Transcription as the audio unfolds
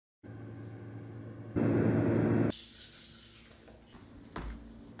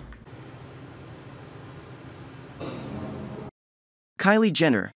Kylie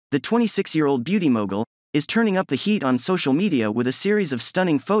Jenner, the 26-year-old beauty mogul, is turning up the heat on social media with a series of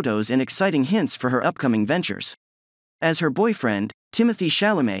stunning photos and exciting hints for her upcoming ventures. As her boyfriend, Timothee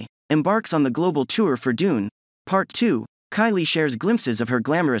Chalamet, embarks on the global tour for Dune, Part 2, Kylie shares glimpses of her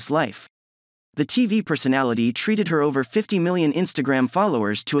glamorous life. The TV personality treated her over 50 million Instagram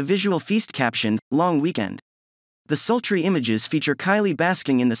followers to a visual feast captioned, "Long Weekend." The sultry images feature Kylie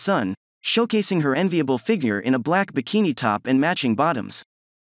basking in the sun, showcasing her enviable figure in a black bikini top and matching bottoms.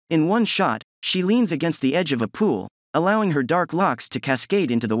 In one shot, she leans against the edge of a pool, allowing her dark locks to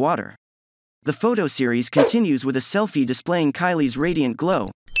cascade into the water. The photo series continues with a selfie displaying Kylie's radiant glow,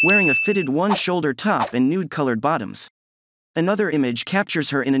 wearing a fitted one-shoulder top and nude-colored bottoms. Another image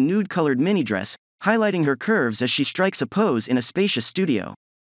captures her in a nude-colored mini-dress, highlighting her curves as she strikes a pose in a spacious studio.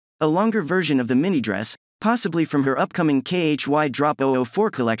 A longer version of the mini-dress, possibly from her upcoming KHY Drop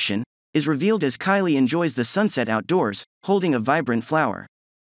 004 collection, is revealed as Kylie enjoys the sunset outdoors, holding a vibrant flower.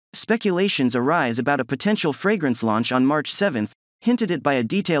 Speculations arise about a potential fragrance launch on March 7, hinted at by a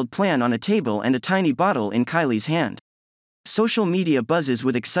detailed plan on a table and a tiny bottle in Kylie's hand. Social media buzzes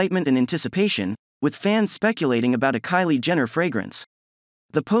with excitement and anticipation, with fans speculating about a Kylie Jenner fragrance.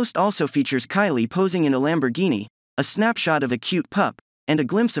 The post also features Kylie posing in a Lamborghini, a snapshot of a cute pup, and a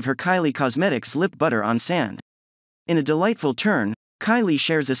glimpse of her Kylie Cosmetics lip butter on sand. In a delightful turn, Kylie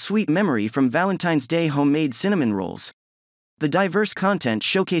shares a sweet memory from Valentine's Day homemade cinnamon rolls. The diverse content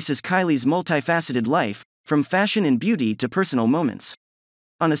showcases Kylie's multifaceted life, from fashion and beauty to personal moments.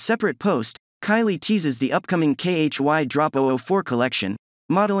 On a separate post, Kylie teases the upcoming KHY Drop 004 collection,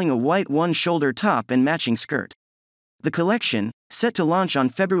 modeling a white one-shoulder top and matching skirt. The collection, set to launch on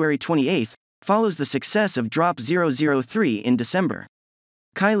February 28, follows the success of Drop 003 in December.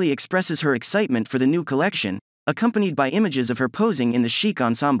 Kylie expresses her excitement for the new collection, accompanied by images of her posing in the chic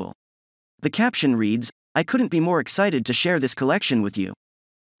ensemble. The caption reads, "I couldn't be more excited to share this collection with you.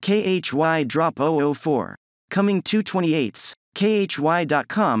 KHY Drop 004. Coming 2/28,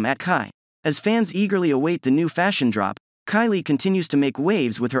 KHY.com at Kai." As fans eagerly await the new fashion drop, Kylie continues to make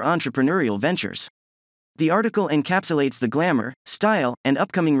waves with her entrepreneurial ventures. The article encapsulates the glamour, style, and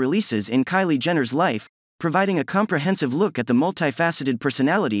upcoming releases in Kylie Jenner's life, providing a comprehensive look at the multifaceted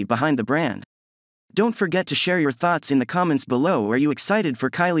personality behind the brand. Don't forget to share your thoughts in the comments below. Are you excited for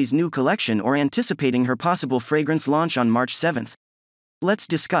Kylie's new collection or anticipating her possible fragrance launch on March 7? Let's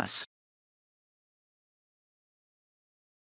discuss.